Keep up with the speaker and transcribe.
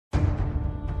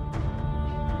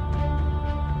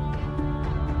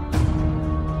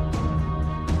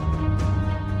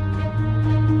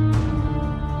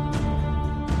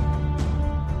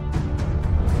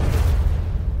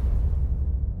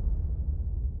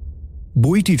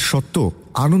বইটির সত্য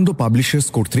আনন্দ পাবলিশার্স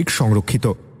কর্তৃক সংরক্ষিত।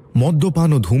 মদ্যপান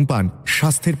ও ধূমপান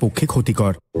স্বাস্থ্যের পক্ষে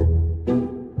ক্ষতিকর।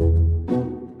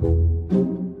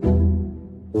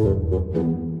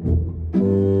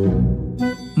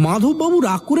 মাধববাবু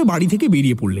রাগ করে বাড়ি থেকে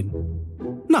বেরিয়ে পড়লেন।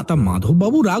 না, তা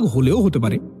মাধববাবু রাগ হলেও হতে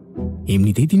পারে,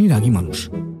 এমনিতেই তিনি রাগী মানুষ।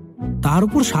 তার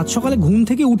উপর সাত সকালে ঘুম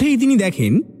থেকে উঠেই তিনি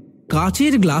দেখেন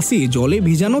কাচের গ্লাসে জলে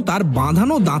ভেজানো তার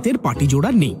বাঁধানো দাঁতের পাটি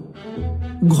জোড়া নেই।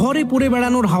 ঘরে পড়ে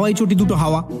বেড়ানোর হাওয়াই চটি দুটো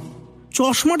হাওয়া,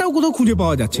 চশমাটাও কোথাও খুঁজে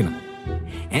পাওয়া যাচ্ছে না।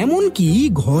 এমনকি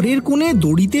ঘরের কোণে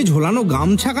দড়িতে ঝোলানো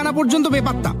গামছাখানা পর্যন্ত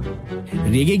বেপাত্তা।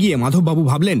 রেগে গিয়ে মাধববাবু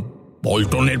ভাবলেন,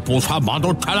 পল্টনের পোষা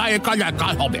বাঁদর ছাড়া একা একা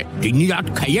হবে। তিনি রাত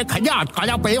খাইয়ে খাইয়ে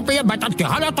আটকালা পেয়ে পেয়ে বেটার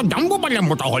চেহারা তো জানবো পারলাম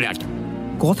মোটা হলে আছে।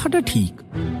 কথাটা ঠিক,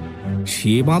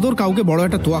 সে বাঁদর কাউকে বড়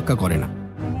একটা তোয়াক্কা করে না।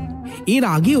 এর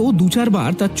আগেও দু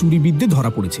চারবার তার চুরিবিদ্যে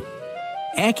ধরা পড়েছে।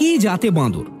 একই জাতে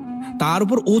বাঁদর, তার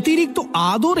উপর অতিরিক্ত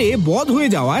আদরে বধ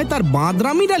হয়ে যাওয়ায় তার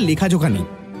বাঁদরামির আর লেখাজোখা নেই।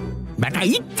 বেটা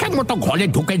ইচ্ছে মতো ঘরে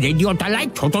ঢুকে রেডিও চালায়,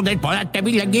 ছোটদের পড়ার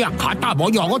টেবিলে গিয়ে খাতা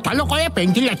বই অগোছালো করে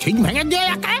পেন্সিলের ছিট ভেঙে দিয়ে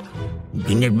রাখে।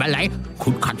 দিনের বেলায়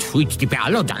খুটখাট সুইচ টিপে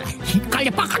আলো জ্বালায়,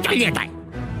 শীতকালে পাখা চালিয়ে দেয়।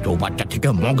 চৌবাচ্চা থেকে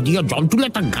মগ দিয়ে জল তুলে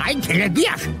তার গায়ে ঢেলে দিয়ে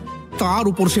আসে। তার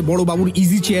উপর সে বড় বাবুর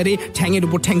ইজি চেয়ারে ঠ্যাঙের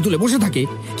উপর ঠ্যাং তুলে বসে থাকে।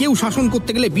 কেউ শাসন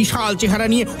করতে গেলে বিশাল চেহারা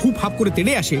নিয়ে হুপ হাপ করে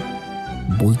তেড়ে আসে।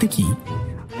 বলতে কি,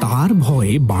 তার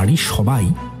ভয়ে বাড়ির সবাই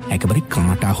একেবারে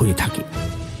কাঁটা হয়ে থাকে।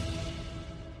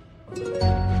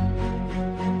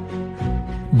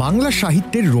 বাংলা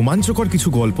সাহিত্যের রোমাঞ্চকর কিছু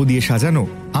গল্প দিয়ে সাজানো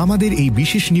আমাদের এই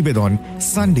বিশেষ নিবেদন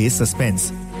সানডে সাসপেন্স।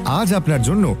 আজ আপনার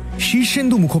জন্য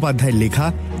শীর্ষেন্দু মুখোপাধ্যায়ের লেখা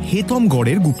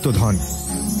হেতমগড়ের গুপ্তধন।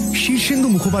 শীর্ষেন্দু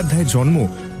মুখোপাধ্যায়ের জন্ম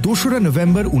 2রা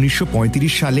নভেম্বর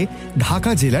 1935 সালে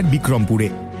ঢাকা জেলার বিক্রমপুরে।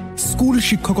 স্কুল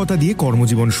শিক্ষকতা দিয়ে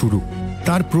কর্মজীবন শুরু।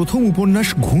 তার প্রথম উপন্যাস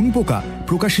ঘুনপোকা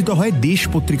প্রকাশিত হয় দেশ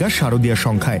পত্রিকার শারদীয়া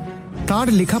সংখ্যায়। তার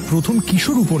লেখা প্রথম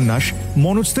কিশোর উপন্যাস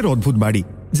মনোজদের অদ্ভুত বাড়ি,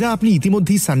 যা আপনি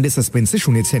ইতিমধ্যেই সানডে সাসপেন্সে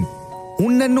শুনেছেন।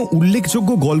 অন্যান্য উল্লেখযোগ্য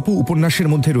গল্প উপন্যাসের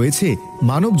মধ্যে রয়েছে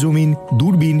মানব জমিন,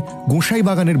 দূরবীন, গোসাই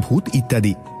বাগানের ভূত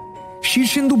ইত্যাদি।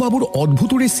 শীর্ষেন্দু বাবুর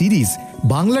অদ্ভুতুড়ে সিরিজ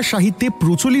বাংলা সাহিত্যে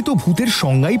প্রচলিত ভূতের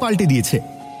সংজ্ঞাই পাল্টে দিয়েছে।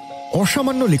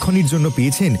 অসামান্য লেখনীর জন্য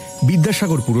পেয়েছেন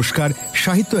বিদ্যাসাগর পুরস্কার,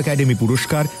 সাহিত্য একাডেমি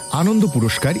পুরস্কার, আনন্দ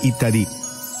পুরস্কার ইত্যাদি।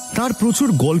 তার প্রচুর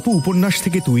গল্প উপন্যাস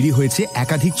থেকে তৈরি হয়েছে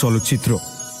একাধিক চলচ্চিত্র,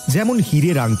 যেমন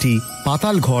হীরের আংটি,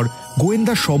 পাতাল ঘর,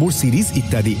 গোয়েন্দা শবর সিরিজ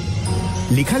ইত্যাদি।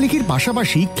 লেখালেখির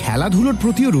পাশাপাশি খেলাধুলোর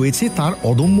প্রতিও রয়েছে তার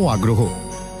অদম্য আগ্রহ।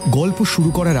 গল্প শুরু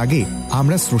করার আগে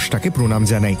আমরা স্রষ্টাকে প্রণাম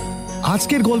জানাই।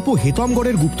 আজকের গল্প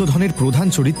হেতমগড়ের গুপ্তধনের প্রধান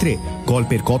চরিত্রে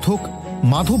গল্পের কথক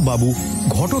মাধববাবু,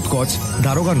 ঘটোৎকচ,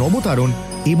 দারোগা নবতারণ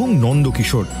এবং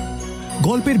নন্দকিশোর।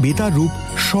 গল্পের বেতার রূপ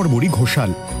সর্বরী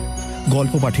ঘোষাল।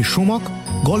 গল্প পাঠের সমক,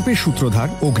 গল্পের সূত্রধার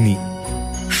অগ্নি।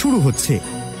 শুরু হচ্ছে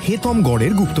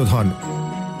হেতমগড়ের গুপ্তধন।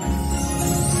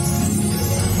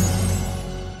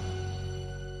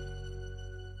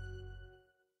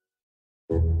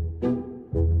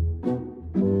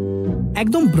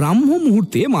 একদম ব্রাহ্ম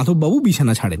মুহূর্তে মাধববাবু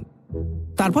বিছানা ছাড়েন।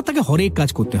 তারপর তাকে হরেক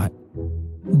কাজ করতে হয়।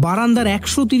 বারান্দার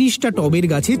 130টা টবের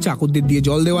গাছে চাকরদের দিয়ে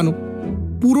জল দেওয়ানো।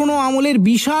 পুরনো আমলের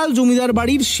বিশাল জমিদার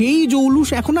বাড়ির সেই জৌলুস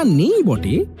এখন আর নেই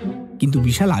বটে, কিন্তু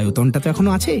বিশাল আয়তনটা তো এখনো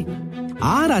আছে।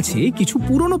 আর আছে কিছু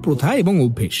পুরনো প্রথা এবং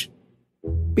অভ্যেস।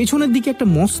 পেছনের দিকে একটা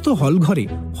মস্ত হল ঘরে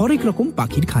হরেক রকম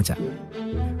পাখির খাঁচা।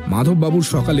 মাধববাবুর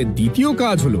সকালের দ্বিতীয়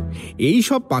কাজ হলো এই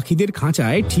সব পাখিদের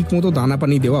খাঁচায় ঠিকমতো দানা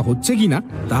পানি দেওয়া হচ্ছে কিনা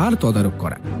তার তদারক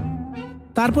করা।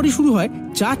 তারপরে শুরু হয়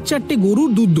 4-4টে গরুর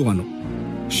দুধ দোয়ানো।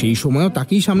 সেই সময়ও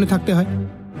তাকেই সামনে থাকতে হয়।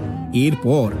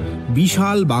 এরপর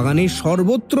বিশাল বাগানের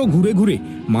সর্বত্র ঘুরে ঘুরে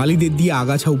মালিদের দিয়ে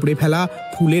আগাছা উপড়ে ফেলা,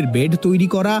 ফুলের বেড তৈরি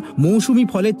করা, মৌসুমি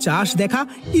ফলের চাষ দেখা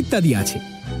ইত্যাদি আছে।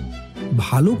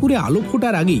 ভালো করে আলো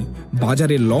ফোটার আগেই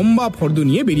বাজারে লম্বা ফর্দ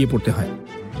নিয়ে বেরিয়ে পড়তে হয়,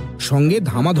 সঙ্গে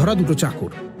ধামা ধরা দুটো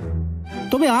চাকর।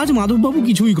 তবে আজ মাধববাবু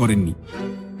কিছুই করেননি।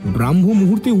 ব্রাহ্ম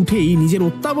মুহূর্তে উঠেই নিজের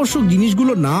অত্যাবশ্যক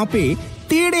জিনিসগুলো না পেয়ে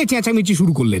তেড়ে চেঁচামেচি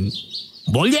শুরু করলেন।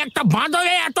 বলি একটা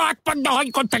বাঁদরে এত আত্মদ্য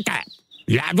হয় করতে চায়?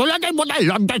 লাদলাদের বোধহয়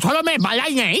লজ্জা শরমে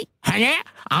বালাই নেই। হ্যাঁ,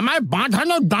 আমার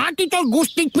বাঁধানো দাঁতই তোর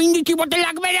গুষ্টি পিন্ডি চিবোতে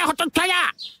লাগবে রে হতচ্ছাড়া।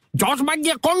 10 বার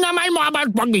দিয়ে কোন আমার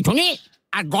মহাভারত পড়বি শুনি?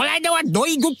 আর গলায় দেওয়া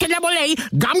দই দুধ বলেই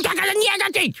গামছা কাটা নিয়ে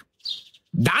গেছিস।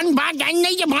 ডান বা জ্ঞান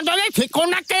নেই যে বাঁদরে সে কোন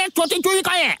একটা চটি চুরি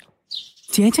করে।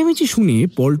 চেঁচামেচি শুনে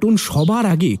পল্টন সবার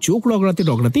আগে চোখ রগড়াতে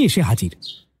রগড়াতে এসে হাজির।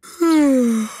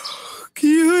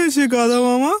 কি হয়েছে গাদা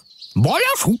মামা?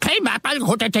 বলো সুখের ব্যাপার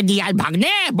ঘটেছে দিয়ার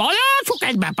ভাগ্নে, বলো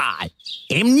সুখের ব্যাপার।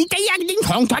 এমনিতেই একদিন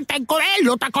সংসার ত্যাগ করে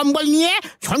লোটা কম্বল নিয়ে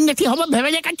সন্ন্যাসী হবো ভেবে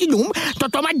রেখেছিলুম, তো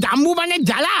তোমার জাম্বু মানে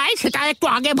জ্বালায় সেটা একটু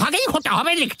আগে ভাগেই হতে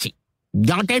হবে দেখছি।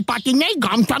 দাঁতের পাটি নেই,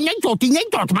 গামছা নেই, চটি নেই,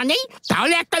 চশমা নেই,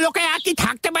 তাহলে একটা লোকে আর কি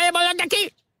থাকতে পারে বলো দেখি?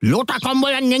 লোটা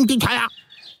কম্বল আর নেংটি ছাড়া।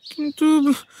 কিন্তু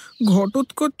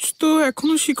ঘটোৎকচ তো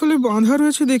এখনো শিকলে বাঁধা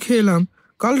রয়েছে দেখে এলাম।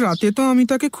 কাল রাতে তো আমি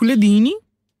তাকে খুলে দিইনি।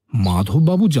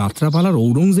 মাধববাবু যাত্রাপালার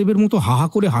ঔরঙ্গজেবের মতো হাহা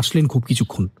করে হাসলেন খুব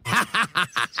কিছুক্ষণ।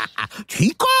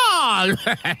 শিকল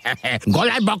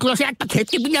গলায় বকলসে একটা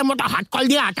খেতকি পিঠের মতো হাত কল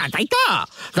দিয়ে আটা, তাই তো?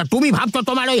 তুমি ভাবছো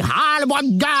তোমার ওই হাড়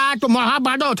বজ্জাত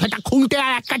মহাভারত সেটা খুলতে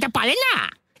আর এক কাছে পারে না?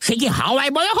 সে কি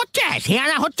হাওয়ায় বলে হচ্ছে, সে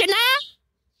আনা হচ্ছে না?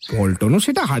 পল্টনও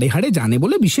সেটা হাড়ে হাড়ে জানে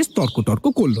বলে বিশেষ তর্ক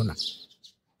করল না।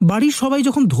 বাড়ির সবাই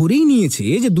যখন ধরেই নিয়েছে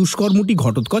যে দুষ্কর্মটি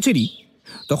ঘটোৎকচেরই,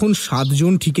 তখন 7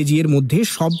 জন ঠিকেজিয়ের মধ্যে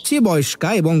সবচেয়ে বয়স্কা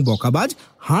এবং বকাবাজ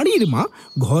হাঁড়ির মা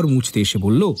ঘর মুছতে এসে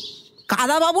বলল,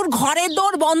 কাদাবাবুর ঘরের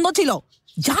দৌড় বন্ধ ছিল,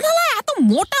 জানালা এত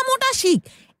মোটা মোটা শিক,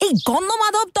 এই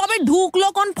গন্ধমাধব তবে ঢুকলো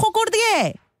কোন ফোকর দিয়ে?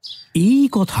 এই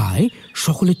কথায়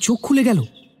সকলের চোখ খুলে গেল।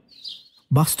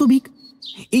 বাস্তবিক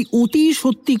এই অতি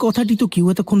সত্যি কথাটি তো কেউ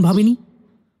এতক্ষণ ভাবেনি।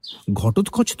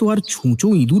 ঘটোৎকচ তো আর ছুঁচো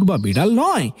ইঁদুর বা বেড়াল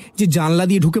নয় যে জানলা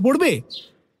দিয়ে ঢুকে পড়বে।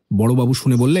 বড়বাবু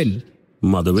শুনে বললেন,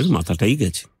 মাধবের মাথাটাই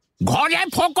গেছে। ঘরে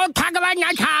ফোকর থাকবে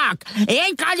না থাক,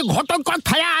 এই কাজ ঘটোৎকচ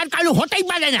ছাড়া আর কারো হতেই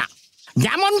পারে না।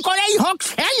 যেমন করেই হোক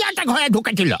সেই একটা ঘরে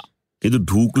ঢুকেছিল। কিন্তু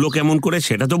ঢুকলো কেমন করে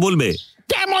সেটা তো বলবে।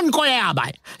 কেমন করে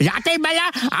আবার? রাতের বেলা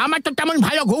আমার তো তেমন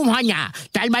ভালো ঘুম হয় না,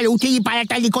 তাই বেলা উঠেই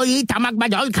পাড়াটালি করি, তামাক বা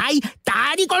জল খাই,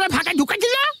 তারই কোনো ফাঁকা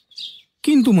ঢুকেছিল।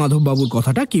 কিন্তু মাধববাবুর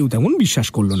কথাটা কেউ তেমন বিশ্বাস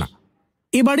করল না।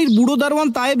 এবাড়ির বুড়ো দারোয়ান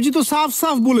তায়েবজি তো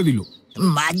সাফ বলে দিল,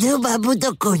 মাধববাবু তো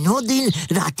কোনোদিন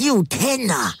রাতে উঠেন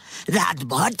না,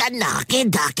 রাতভর তার নাকে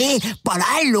ডাকে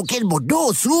পাড়ায় লোকের বড্ড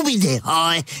অসুবিধে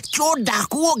হয়, চোর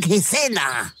ডাকুও ঘেসে না।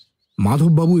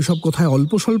 মাধববাবু এসব কথায়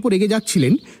অল্প স্বল্প রেগে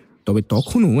যাচ্ছিলেন, তবে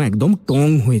তখনও একদম টং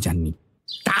হয়ে যাননি।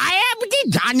 তাই আপনি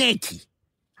জানে কি,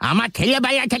 আমার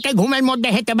ছেলেবেলা থেকে ঘুমের মধ্যে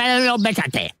হেঁটে বেড়ানোর অভ্যেস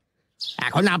আছে।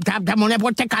 এখন আপনা মনে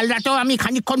পড়ছে কাল রাতেও আমি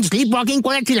খানিকক্ষণ স্লিপ ওয়াকিং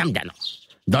করেছিলাম, যেন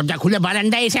দরজা খুলে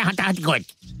বারান্দায় এসে হাঁটাহাঁটি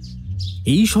করেছি।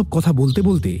 এই সব কথা বলতে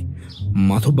বলতে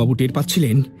মাধববাবু টের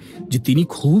পাচ্ছিলেন যে তিনি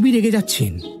খুবই রেগে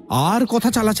যাচ্ছেন, আর কথা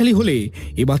চালাচালি হলে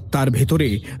এবার তার ভেতরে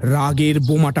রাগের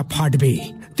বোমাটা ফাটবে।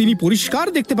 তিনি পরিষ্কার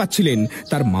দেখতে পাচ্ছিলেন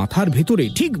তার মাথার ভেতরে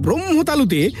ঠিক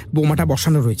ব্রহ্মতালুতে বোমাটা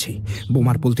বসানো রয়েছে।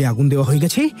 বোমার পোলতে আগুন দেওয়া হয়ে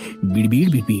গেছে। বিড়বিড়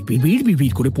বিড়বিড় বিড়বিড়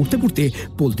বিড়বিড় করে পড়তে পড়তে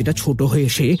পোলতিটা ছোট হয়ে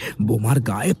এসে বোমার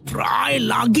গায়ে প্রায়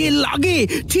লাগে।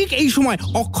 ঠিক এই সময়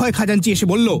অক্ষয় খাজাঞ্চি এসে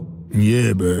বলল,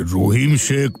 রহিম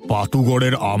শেখ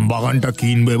পাতুগড়ের আমবাগানটা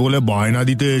কিনবে বলে বায়না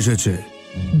দিতে এসেছে।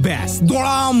 ব্যাস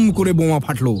দড়াম করে বোমা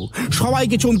ফাটলো।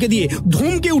 সবাইকে চমকে দিয়ে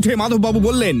ধমকে উঠে মাধববাবু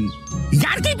বললেন,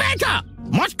 জানতে পেরেছ,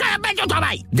 মস্কারা পেয়েছ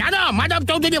সবাই। জানো মাধব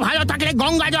চৌধুরী ভালো থাকলে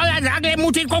গঙ্গা জল আর রাগলে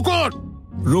মুচির কুকুর।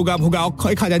 রোগা ভোগা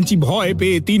অক্ষয় খাজাঞ্চি ভয়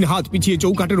পেয়ে 3 হাত পিছিয়ে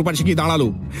চৌকাঠের উপর গিয়ে দাঁড়ালো।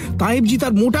 তায়েবজি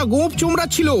তার মোটা গোঁফ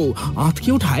চোমড়াচ্ছিল, আঁতকে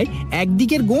ওঠায়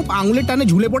একদিকের গোঁফ আঙুলের টানে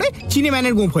ঝুলে পড়ে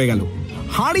চিনেম্যানের গোঁফ হয়ে গেল।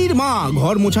 হাঁড়ির মা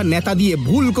ঘর মোছার নেতা দিয়ে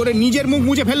ভুল করে নিজের মুখ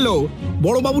মুছে ফেললো।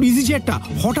 বড়বাবুর ইজি চেয়ারটা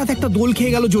হঠাৎ একটা দোল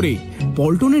খেয়ে গেল জোরে।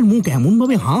 পল্টনের মুখ এমন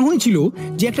ভাবে হাঁ হয়েছিল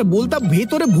যে একটা বলতা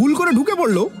ভেতরে ভুল করে ঢুকে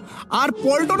পড়লো, আর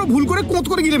পল্টনও ভুল করে কোঁত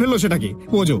করে গিলে ফেললো সেটাকে।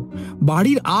 বোঝো,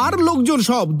 বাড়ির আর লোকজন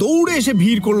সব দৌড়ে এসে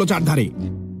ভিড় করলো চারধারে।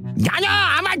 জানো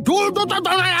আমার দুটো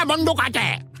দোলনা বন্দুক আছে।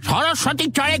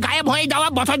 সরস্বতীর চরে গায়েব হয়ে যাওয়া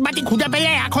বসতবাটি খুঁজে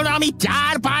পেলে এখন আমি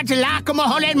 4-5 লাখ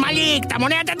মহলের মালিক, তা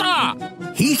মনে আছে তো?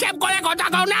 হিসেব করে কথা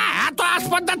কও না, এত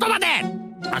আসপর্দা তোমাদের।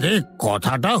 আরে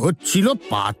কথাটা হচ্ছিল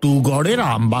পাতুগড়ের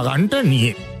আমবাগানটা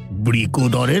নিয়ে,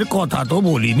 বৃকোদরের কথা তো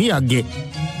বলিনি আগে।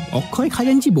 অক্ষয়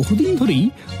খাজাঞ্চি বহুদিন ধরেই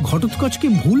ঘটোৎকচকে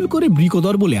ভুল করে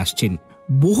বৃকোদর বলে আসছেন।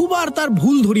 বহুবার তার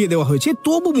ভুল ধরিয়ে দেওয়া হয়েছে,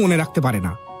 তবু মনে রাখতে পারে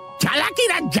না।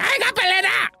 চালাকিরা জায়গা পেলে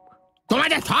না।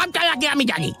 তোমাদের সব চালাকি আমি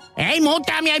জানি। এই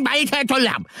মুহূর্তে আমি এই বাড়ি ছেড়ে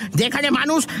চললাম। যেখানে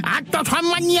মানুষ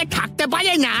আত্মসম্মান নিয়ে থাকতে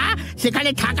পারে না, সেখানে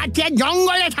থাকার চেয়ে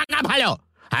জঙ্গলে থাকা ভালো।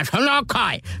 আর শোনো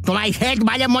অক্ষয়, তোমায় শেষ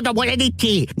বাজের মতো বলে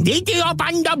দিচ্ছি, দ্বিতীয়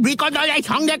পাণ্ডব বৃকোদরের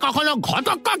সঙ্গে কখনো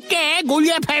ঘটোৎকচকে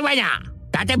গুলিয়ে ফেলবে না।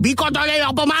 তাতে বৃকোদরের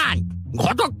অপমান।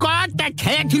 ঘটোৎকচ তার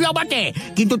ছেলে ছিল বটে,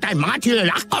 কিন্তু তার মা ছিল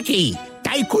রাক্ষসী।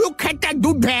 তাই কুরুক্ষেত্রের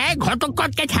যুদ্ধে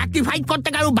ঘটোৎকচকে স্যাক্রিফাইস করতে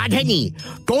কারো বাঁধেনি।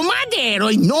 তোমাদের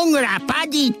ওই নোংরা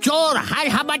পাজি চোর হার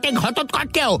হাবাটে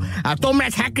ঘটোৎকচকেও তোমরা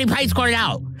স্যাক্রিফাইস করে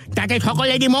দাও, তাতে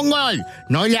সকলেরই মঙ্গল।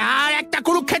 নইলে আর একটা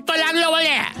কুরুক্ষেত্র লাগলো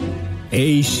বলে।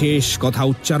 এই শেষ কথা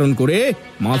উচ্চারণ করে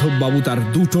মাধববাবু তার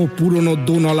 2টো পুরনো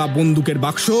দোনলা বন্দুকের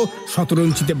বাক্স, 17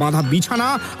 ইঞ্চিতে বাঁধা বিছানা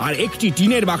আর একটি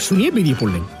টিনের বাক্স নিয়ে বেরিয়ে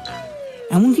পড়লেন।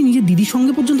 এমনকি নিজের দিদির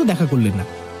সঙ্গে পর্যন্ত দেখা করলেন না।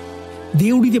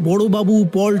 দেউড়িতে বড়বাবু,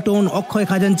 পল্টন, অক্ষয়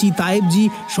খাজাঞ্চি, তায়েবজি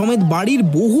সমেত বাড়ির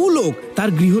বহু লোক তার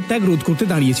গৃহত্যাগ রোধ করতে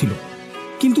দাঁড়িয়েছিল,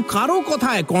 কিন্তু কারো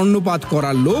কথায় কর্ণপাত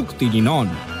করার লোক তিনি নন।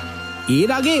 এর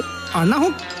আগে আর না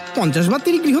হোক 50 বার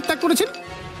তিনি গৃহত্যাগ করেছেন।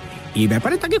 এ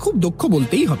ব্যাপারে তাকে খুব দক্ষ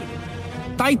বলতেই হবে।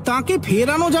 তাই তাকে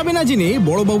ফেরানো যাবে না জেনে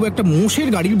বড়বাবু একটা মোষের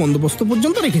গাড়ির বন্দোবস্ত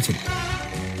পর্যন্ত রেখেছেন।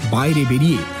 বাইরে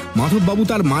বেরিয়ে মাধববাবু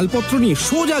তার মালপত্র নিয়ে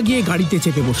সোজা গিয়ে গাড়িতে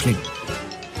চেপে বসলেন।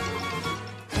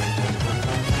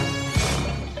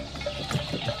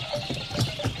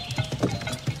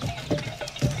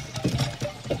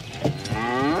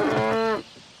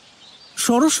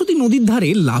 সরস্বতী নদীর ধারে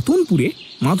লাতনপুরে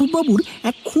মাধববাবুর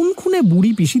এক খুনখুনে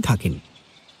বুড়ি পিসি থাকেন।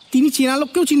 তিনি চেনা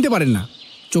লোককেও চিনতে পারেন না,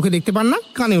 চোখে দেখতে পান না,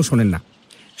 কানেও শোনেন না।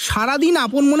 সারাদিন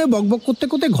আপন মনে বকবক করতে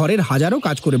করতে ঘরের হাজারো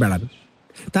কাজ করে বেড়ান।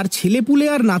 তার ছেলেপুলে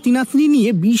আর নাতি নাতনি নিয়ে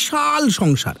বিশাল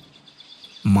সংসার।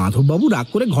 মাধববাবু রাগ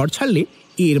করে ঘর ছাড়লে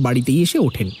এর বাড়িতেই এসে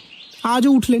ওঠেন।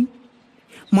 আজও উঠলেন।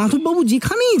 মাধববাবু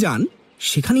যেখানেই যান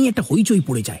সেখানেই একটা হইচই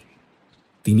পড়ে যায়।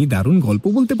 তিনি দারুণ গল্প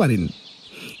বলতে পারেন,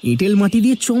 এঁটেল মাটি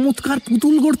দিয়ে চমৎকার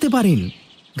পুতুল গড়তে পারেন,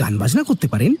 গান বাজনা করতে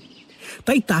পারেন।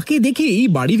 তাই তাকে দেখেই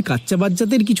বাড়ির কাচ্চা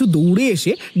বাচ্চাদের কিছু দৌড়ে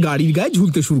এসে গাড়ির গায়ে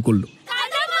ঝুলতে শুরু করলো।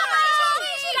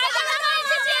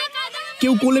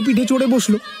 কেউ কোলে পিঠে চড়ে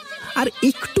বসলো, আর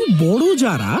একটু বড়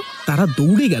যারা তারা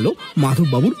দৌড়ে গেল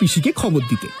মাধববাবুর পিসিকে খবর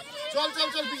দিতে।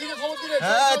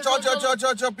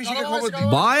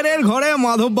 বাইরের ঘরে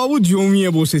মাধববাবু জমিয়ে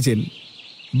বসেছেন।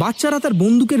 বাচ্চারা তার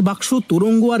বন্দুকের বাক্স,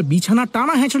 তোরঙ্গ আর বিছানা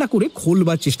টানা হেঁচড়া করে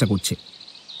খোলবার চেষ্টা করছে।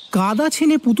 কাদা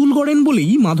ছেনে পুতুল গড়েন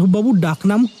বলেই মাধববাবুর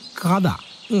ডাকনাম কাদা।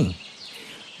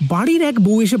 বাড়ির এক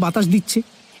বউ এসে বাতাস দিচ্ছে,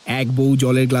 এক বউ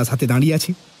জলের গ্লাস হাতে দাঁড়িয়ে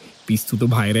আছে। পিস্তুত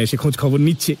ভাইরা এসে খোঁজ খবর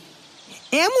নিচ্ছে।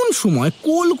 এমন সময়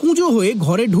কোল কুঁজো হয়ে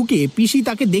ঘরে ঢুকে পিসি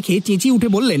তাকে দেখে চেঁচিয়ে উঠে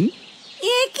বললেন,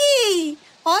 এ কি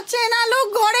অচেনা লোক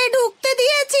ঘরে ঢুকতে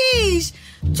দিয়েছিস?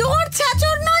 চোর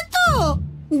ছাচর নয় তো?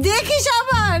 দেখিস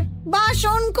আবার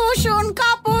বাসন কোসন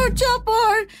কাপড়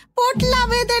চোপড় পোটলা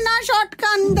বেঁধে না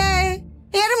শটকান দেয়।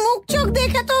 এর মুখ চোখ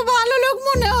দেখে তো ভালো লোক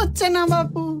মনে হচ্ছে না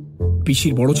বাপু।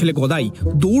 পিসির বড় ছেলে গদাই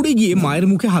দৌড়ে গিয়ে মায়ের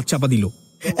মুখে হাত চাপা দিল।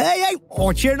 এই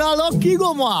অচেনা লোক কি গো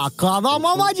মা, কাদা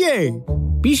মামা যে।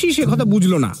 পিসি সে কথা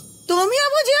বুঝলো না। তুমিও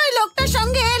বুঝি ওই লোকটার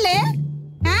সঙ্গে এলে?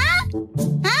 হ্যাঁ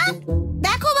হ্যাঁ,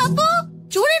 দেখো বাপু,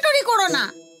 চুরি টুরি করো না,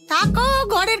 থাকো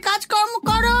ঘরের কাজকর্ম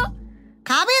করো,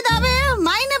 খাবে দাবে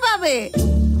মাইনে পাবে।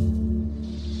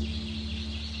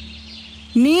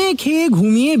 নিয়ে খেয়ে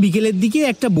ঘুমিয়ে বিকেলের দিকে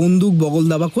একটা বন্দুক বগল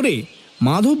দাবা করে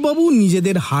মাধববাবু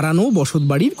নিজেদের হারানো বসত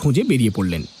বাড়ির খোঁজে বেরিয়ে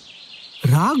পড়লেন।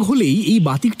 রাগ হলেই এই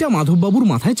বাতিকটা মাধববাবুর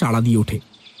মাথায় চাড়া দিয়ে ওঠে।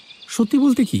 সত্যি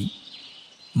বলতে কি,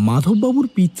 মাধববাবুর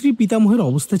পিতৃ পিতামহের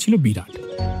অবস্থা ছিল বিরাট।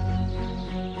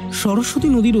 সরস্বতী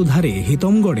নদীর ওধারে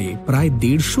হেতমগড়ে প্রায়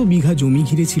 150 বিঘা জমি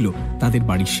ঘিরে ছিল তাদের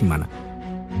বাড়ির সীমানা।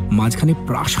 মাঝখানে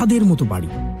প্রাসাদের মতো বাড়ি,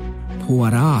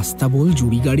 ফোয়ারা, আস্তাবল,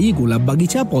 জুড়ি গাড়ি, গোলাপ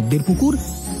বাগিচা, পদ্মের পুকুর।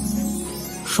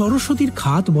 সরস্বতীর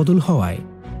খাত বদল হওয়ায়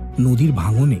নদীর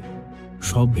ভাঙনে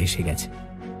সব ভেসে গেছে।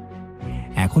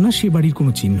 এখন আর সে বাড়ির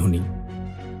কোনো চিহ্ন নেই।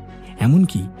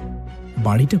 এমনকি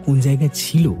বাড়িটা কোন জায়গায়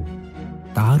ছিল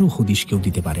তারও হদিশ কেউ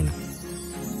দিতে পারে না।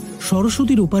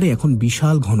 সরস্বতীর ওপারে এখন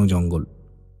বিশাল ঘন জঙ্গল,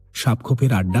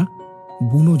 সাপখোপের আড্ডা,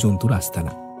 বুনো জন্তুর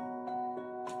আস্তানা।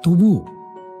 তবুও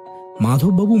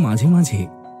মাধববাবু মাঝে মাঝে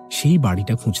সেই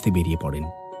বাড়িটা খুঁজতে বেরিয়ে পড়েন।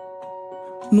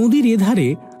 নদীর এধারে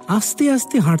আস্তে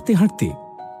আস্তে হাঁটতে হাঁটতে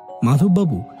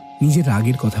মাধববাবু নিজের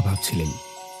রাগের কথা ভাবছিলেন,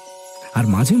 আর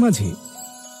মাঝে মাঝে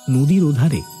নদীর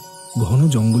ওধারে ঘন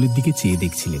জঙ্গলের দিকে চেয়ে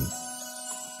দেখছিলেন।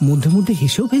 মধ্যে মধ্যে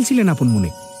হেসেও ফেলছিলেন আপন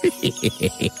মনে।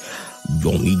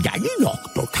 জমিদারি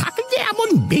রক্ত থাকলে এমন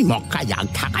বেমক্কা রাগ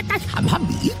থাকাটা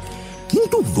স্বাভাবিক,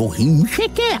 কিন্তু রহিম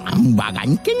শেখে আম বাগান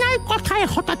কেনার কথায়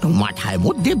হঠাৎ মাথার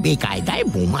মধ্যে বেকায়দায়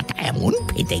বোমাটা এমন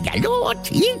ফেটে গেল।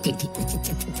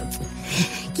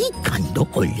 কি কাণ্ড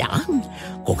করলাম!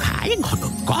 কোথায়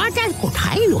ঘটকট আর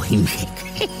কোথায় রহিম শেখ!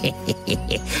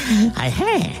 আর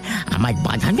হ্যাঁ, আমার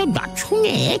বাঁধানো দাঁত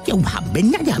শুনে কেউ ভাববেন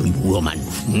না যে আমি বুড়ো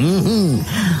মানুষ।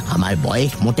 আমার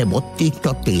বয়স মোটে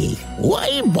 32-33।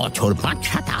 ওই বছর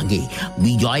 5-7 আগে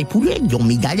বিজয়পুরে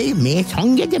জমিদারের মেয়ের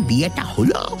সঙ্গে যে বিয়েটা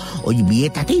হলো, ওই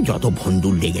বিয়েটাতেই যত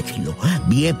ভন্দুর লেগেছিল।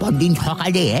 বিয়ের পর দিন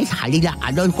সকালে শালিরা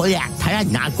আদর করে এক থালা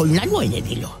নারকোল নাড়ু এনে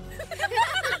দিল।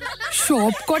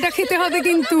 সব কটা খেতে হবে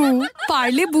কিন্তু,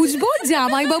 পারলে বুঝবো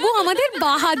জামাইবাবু আমাদের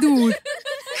বাহাদুর।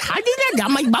 শালিরা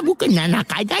জামাইবাবুকে নানা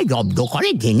কায়দায় জব্দ করে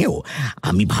জেনেও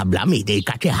আমি ভাবলাম এদের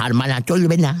কাছে হার মানা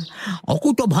চলবে না।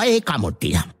 অকুতো ভয়ে কামড়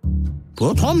দিলাম।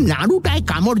 প্রথম নাড়ুটায়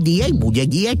কামড় দিয়েই বুঝে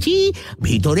গিয়েছি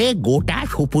ভিতরে গোটা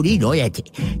সুপুরি রয়েছে,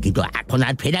 কিন্তু এখন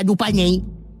আর ফেরার উপায় নেই।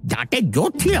 দাঁতের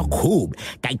জোর ছিল খুব,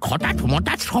 তাই হঠাৎ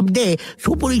মটাৎ শব্দে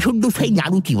সুপুরি শুদ্ধ সেই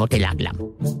নাড়ু চিবোতে লাগলাম।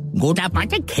 গোটা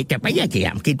পাটে খেতে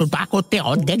পেয়েছিলাম, কিন্তু তা করতে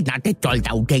অর্ধেক দাঁতের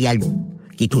তলটা উঠে গেল।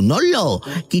 কিছু নড়লো,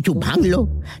 কিছু ভাঙলো।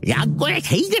 রাগ করে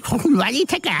সেই যে শ্বশুর বাড়ি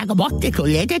থেকে এক বস্তে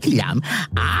চলে এসেছিলাম,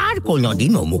 আর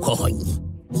কোনোদিন মুখ হয়নি।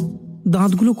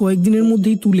 দাঁতগুলো কয়েকদিনের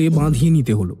মধ্যেই তুলে বাঁধিয়ে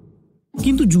নিতে হলো,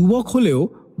 কিন্তু যুবক হলেও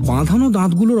বাঁধানো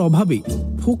দাঁতগুলোর অভাবে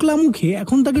ফোকলা মুখে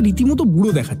এখন তাকে রীতিমতো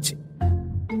বুড়ো দেখাচ্ছে।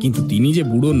 কিন্তু তিনি যে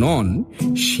বুড়ো নন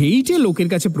সেইটে লোকের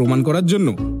কাছে প্রমাণ করার জন্য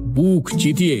বুক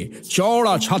চিতিয়ে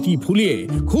চড়া ছাতি ফুলিয়ে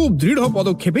খুব দৃঢ়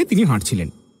পদক্ষেপে তিনি হাঁটছিলেন।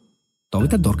 তবে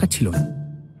তার দরকার ছিল না।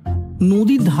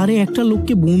 নদীর ধারে একটা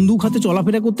লোককে বন্দুক হাতে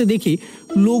চলাফেরা করতে দেখে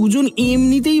লোকজন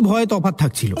এমনিতেই ভয়ে তফাৎ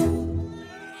থাকছিল।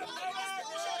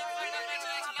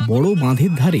 বড়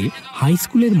বাঁধের ধারে হাই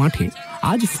স্কুলের মাঠে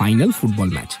আজ ফাইনাল ফুটবল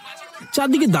ম্যাচ।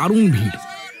 চারদিকে দারুণ ভিড়।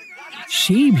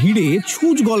 সেই ভিড়ে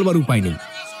ছুঁচ গলবার উপায় নেই।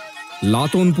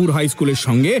 লাতনপুর হাই স্কুলের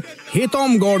সঙ্গে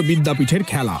হেতমগড় বিদ্যাপীঠের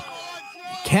খেলা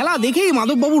দেখেই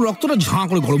মাধববাবুর রক্তটা ঝাঁ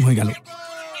করে গরম হয়ে গেল।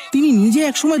 তিনি নিজে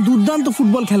একসময় দুর্দান্ত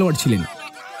ফুটবল খেলোয়াড় ছিলেন,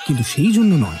 কিন্তু সেই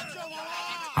জন্য নয়।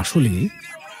 আসলে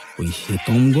ওই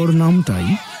হেতমগড় নামটাই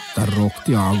তার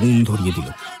রক্তে আগুন ধরিয়ে দিল।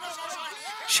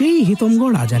 সেই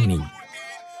হেতমগড় আজ আর নেই।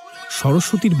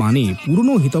 সরস্বতীর বানে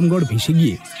পুরনো হেতমগড় ভেসে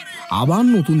গিয়ে আবার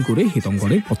নতুন করে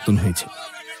হেতমগড়ের পত্তন হয়েছে।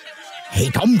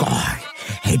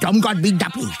 হেতমগড়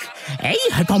বিদ্যাপীঠ, এই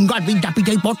হেতমগড়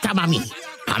বিদ্যাপীঠেই পড়তাম আমি।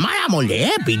 আমার আমলে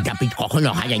বিদ্যাপীঠ কখনো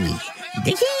হারায়নি।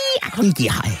 দেখি এখন কি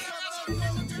হয়।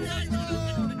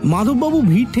 মাধববাবু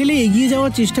ভিড় ঠেলে এগিয়ে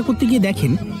যাওয়ার চেষ্টা করতে গিয়ে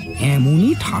দেখেন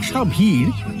এমনই ঠাসা ভিড়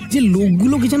যে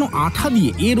লোকগুলোকে যেন আঠা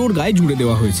দিয়ে এর ওর গায়ে জুড়ে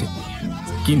দেওয়া হয়েছে।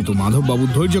 কিন্তু মাধববাবুর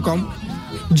ধৈর্য কম।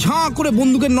 ঝাঁ করে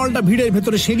বন্দুকের নলটা ভিড়ের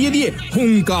ভেতরে সেরিয়ে দিয়ে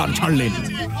হুঙ্কার ছাড়লেন,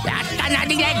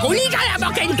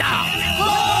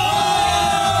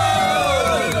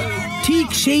 ঠিক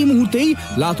সেই মুহূর্তেই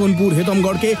লাতনপুর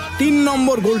হেতমগড়কে 3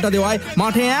 নম্বর গোলটা দেওয়ায়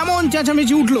মাঠে এমন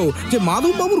চেঁচামেচি উঠল যে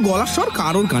মাধববাবুর গলার স্বর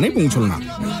কারোর কানে পৌঁছল না।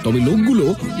 তবে লোকগুলো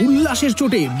উল্লাসের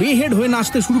চোটে বেহেড হয়ে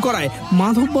নাচতে শুরু করায়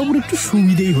মাধববাবুর একটু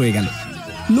সুবিধেই হয়ে গেল।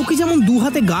 লোকে যেমন দু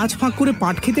হাতে গাছ ফাঁক করে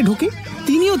পাট খেতে ঢোকে,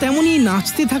 তিনিও তেমনই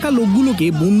নাচতে থাকা লোকগুলোকে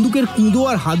বন্দুকের কুঁদো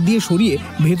আর হাত দিয়ে সরিয়ে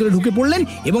ভেতরে ঢুকে পড়লেন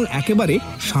এবং একেবারে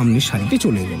সামনের সারিতে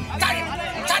চলে এলেন।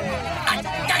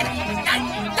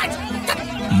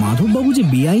 মাধববাবু যে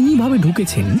বেআইনি ভাবে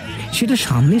ঢুকেছেন সেটা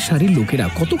সামনের সারির লোকেরা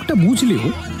কতকটা বুঝলেও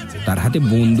তার হাতে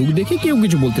বন্দুক দেখে কেউ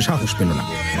কিছু বলতে সাহস পেল না।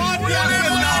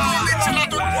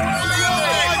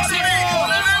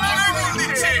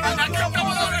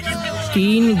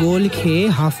 3 গোল খেয়ে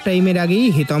হাফ টাইমের আগেই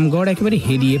হেতমগড় একেবারে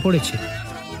হেরিয়ে পড়েছে।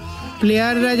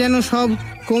 প্লেয়াররা যেন সব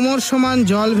কোমর সমান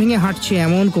জল ভেঙে হাঁটছে,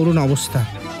 এমন করুণ অবস্থা।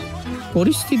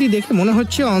 পরিস্থিতি দেখে মনে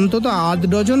হচ্ছে অন্তত 8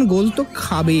 ডজন গোল তো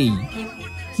খাবেই।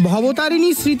 ভবতারিণী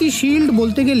স্মৃতি শিল্ড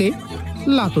বলতে গেলে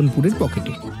লাতনপুরের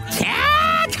পকেটে।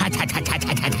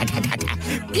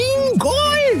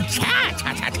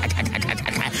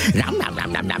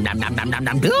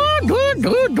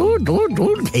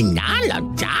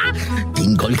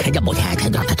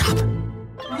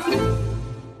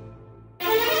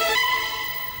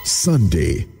 সানডে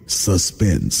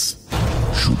সাসপেন্স,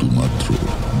 শুধুমাত্র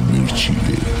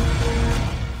মির্চিতে।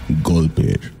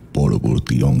 গল্পের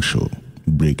পরবর্তী অংশ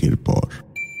ব্রেকের পর।